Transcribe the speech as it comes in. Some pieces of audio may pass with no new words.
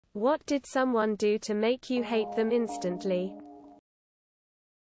What did someone do to make you hate them instantly?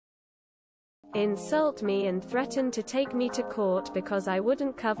 Insult me and threaten to take me to court because I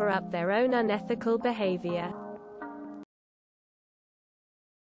wouldn't cover up their own unethical behavior.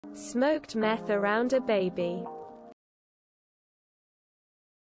 Smoked meth around a baby.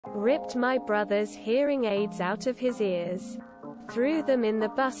 Ripped my brother's hearing aids out of his ears. Threw them in the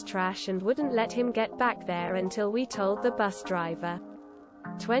bus trash and wouldn't let him get back there until we told the bus driver.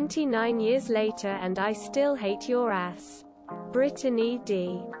 29 years later and I still hate your ass. Brittany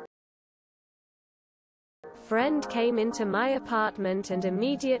D. Friend came into my apartment and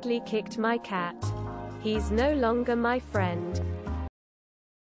immediately kicked my cat. He's no longer my friend.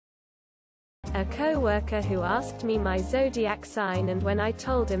 A co-worker who asked me my zodiac sign, and when I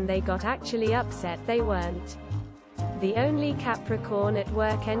told him they got actually upset they weren't the only Capricorn at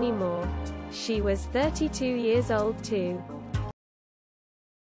work anymore. She was 32 years old too.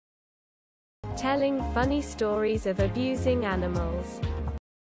 Telling funny stories of abusing animals.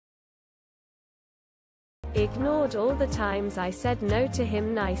 Ignored all the times I said no to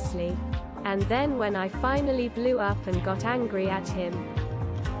him nicely. And then when I finally blew up and got angry at him,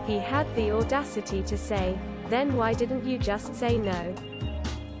 he had the audacity to say, "Then why didn't you just say no?"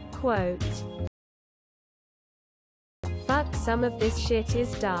 Quote, "Fuck, some of this shit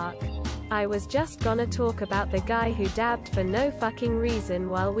is dark. I was just gonna talk about the guy who dabbed for no fucking reason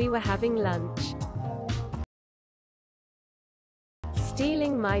while we were having lunch.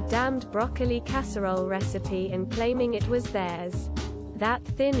 Stealing my damned broccoli casserole recipe and claiming it was theirs. That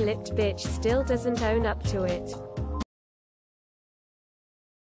thin-lipped bitch still doesn't own up to it.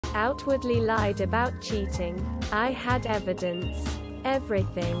 Outwardly lied about cheating. I had evidence.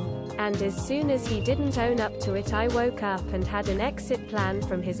 Everything. And as soon as he didn't own up to it, I woke up and had an exit plan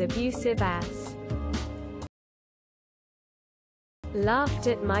from his abusive ass. Laughed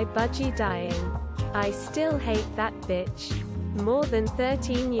at my budgie dying. I still hate that bitch. More than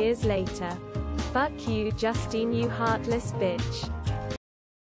 13 years later. Fuck you, Justine, you heartless bitch.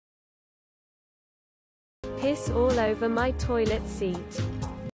 Piss all over my toilet seat.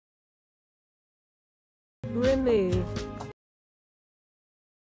 Removed.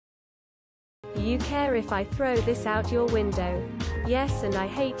 You care if I throw this out your window? Yes, and I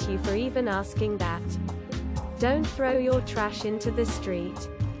hate you for even asking that. Don't throw your trash into the street.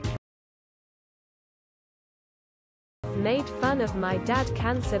 Made fun of my dad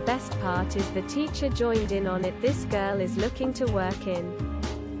cancer. Best part is the teacher joined in on it. This girl is looking to work in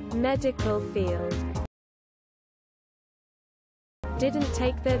medical field. Didn't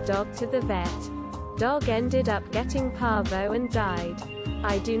take their dog to the vet. Dog ended up getting parvo and died.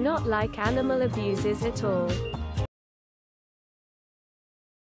 I do not like animal abuses at all.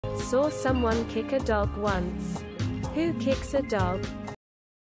 Saw someone kick a dog once. Who kicks a dog?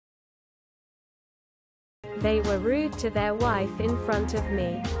 They were rude to their wife in front of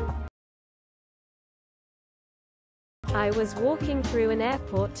me. I was walking through an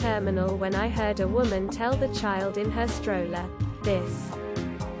airport terminal when I heard a woman tell the child in her stroller, "This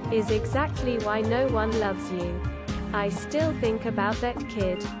is exactly why no one loves you." I still think about that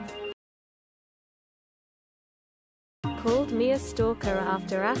kid. Called me a stalker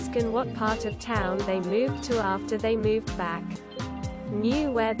after asking what part of town they moved to after they moved back.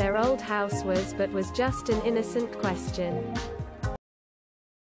 Knew where their old house was but was just an innocent question.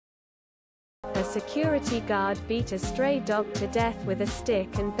 A security guard beat a stray dog to death with a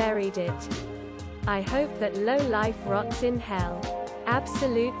stick and buried it. I hope that low life rots in hell.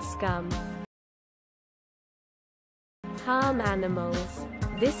 Absolute scum. Harm animals.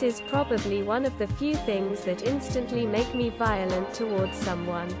 This is probably one of the few things that instantly make me violent towards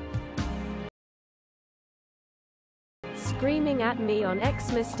someone. Screaming at me on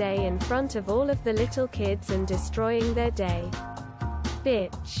Xmas Day in front of all of the little kids and destroying their day.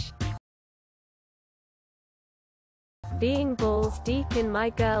 Bitch. Being balls deep in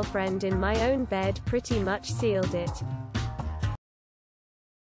my girlfriend in my own bed pretty much sealed it.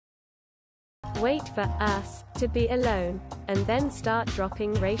 Wait for us to be alone, and then start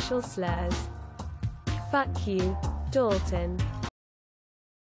dropping racial slurs. Fuck you, Dalton.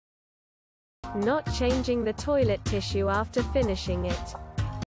 Not changing the toilet tissue after finishing it.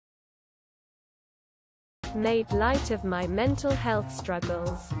 Made light of my mental health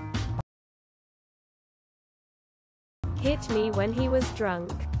struggles. Hit me when he was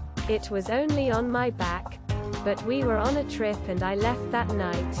drunk. It was only on my back. But we were on a trip and I left that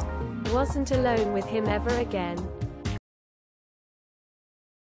night. Wasn't alone with him ever again.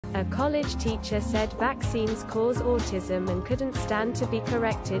 A college teacher said vaccines cause autism and couldn't stand to be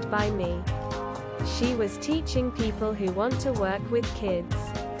corrected by me. She was teaching people who want to work with kids.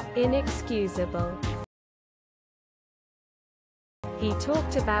 Inexcusable. He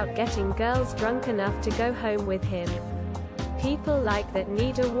talked about getting girls drunk enough to go home with him. People like that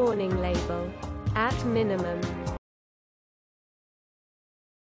need a warning label. At minimum.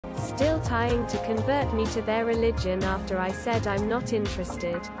 Still trying to convert me to their religion after I said I'm not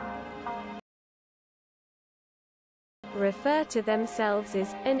interested. Refer to themselves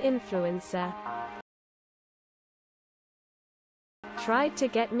as an influencer. Tried to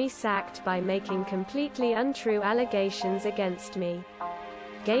get me sacked by making completely untrue allegations against me.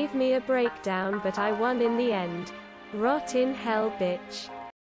 Gave me a breakdown but I won in the end. Rot in hell, bitch.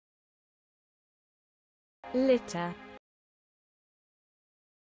 Litter.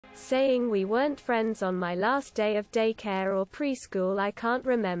 Saying we weren't friends on my last day of daycare or preschool I can't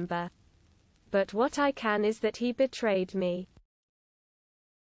remember. But what I can is that he betrayed me.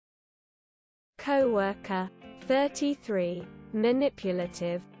 Coworker. 33.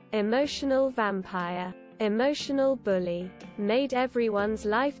 Manipulative. Emotional vampire. Emotional bully. Made everyone's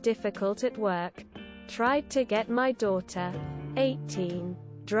life difficult at work. Tried to get my daughter. 18.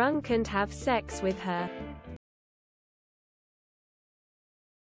 Drunk and have sex with her.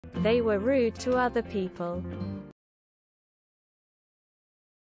 They were rude to other people.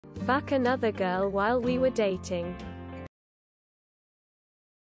 Fuck another girl while we were dating.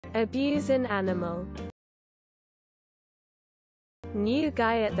 Abuse an animal. New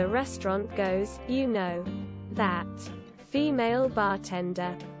guy at the restaurant goes, you know, that female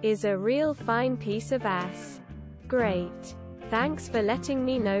bartender is a real fine piece of ass. Great. Thanks for letting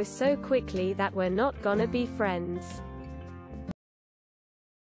me know so quickly that we're not gonna be friends.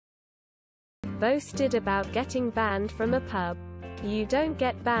 Boasted about getting banned from a pub. You don't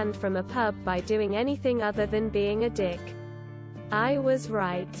get banned from a pub by doing anything other than being a dick. I was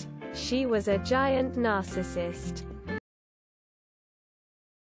right. She was a giant narcissist.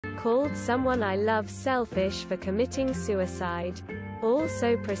 Called someone I love selfish for committing suicide.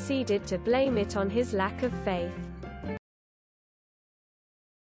 Also proceeded to blame it on his lack of faith.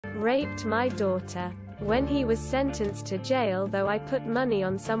 Raped my daughter. When he was sentenced to jail, though I put money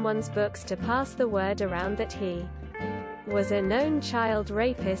on someone's books to pass the word around that he was a known child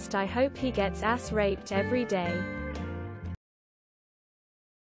rapist. I hope he gets ass raped every day.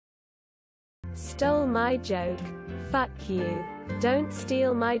 Stole my joke. Fuck you. Don't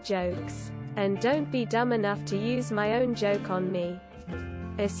steal my jokes. And don't be dumb enough to use my own joke on me.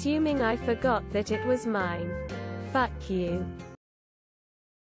 Assuming I forgot that it was mine. Fuck you.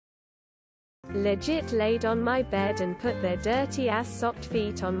 Legit laid on my bed and put their dirty ass socked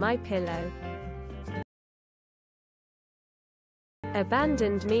feet on my pillow.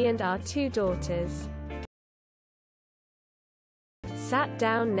 Abandoned me and our 2 daughters. Sat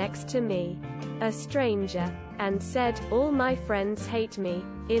down next to me, a stranger, and said, all my friends hate me.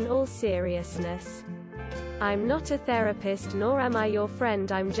 In all seriousness, I'm not a therapist nor am I your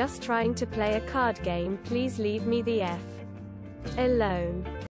friend, I'm just trying to play a card game, please leave me the F alone.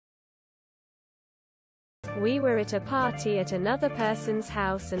 We were at a party at another person's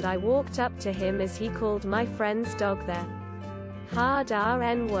house and I walked up to him as he called my friend's dog the hard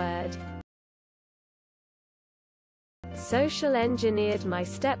RN word. Social engineered my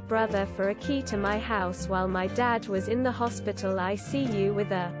stepbrother for a key to my house while my dad was in the hospital ICU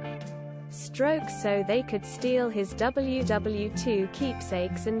with a stroke so they could steal his WW2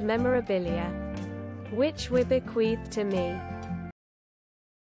 keepsakes and memorabilia, which were bequeathed to me.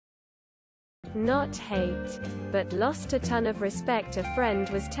 Not hate, but lost a ton of respect. A friend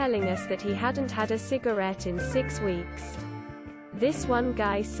was telling us that he hadn't had a cigarette in 6 weeks. This one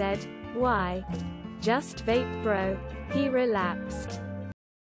guy said, why? Just vape, bro. He relapsed.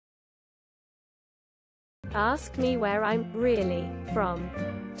 Ask me where I'm really from.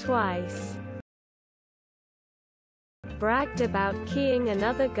 Twice. Bragged about keying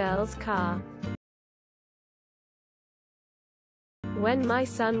another girl's car. When my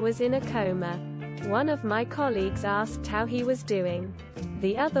son was in a coma, one of my colleagues asked how he was doing.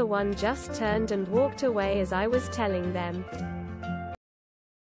 The other one just turned and walked away as I was telling them.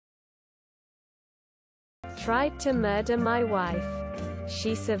 Tried to murder my wife.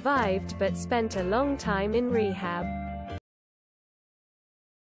 She survived but spent a long time in rehab.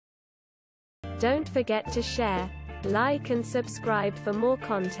 Don't forget to share, like and subscribe for more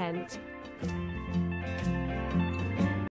content.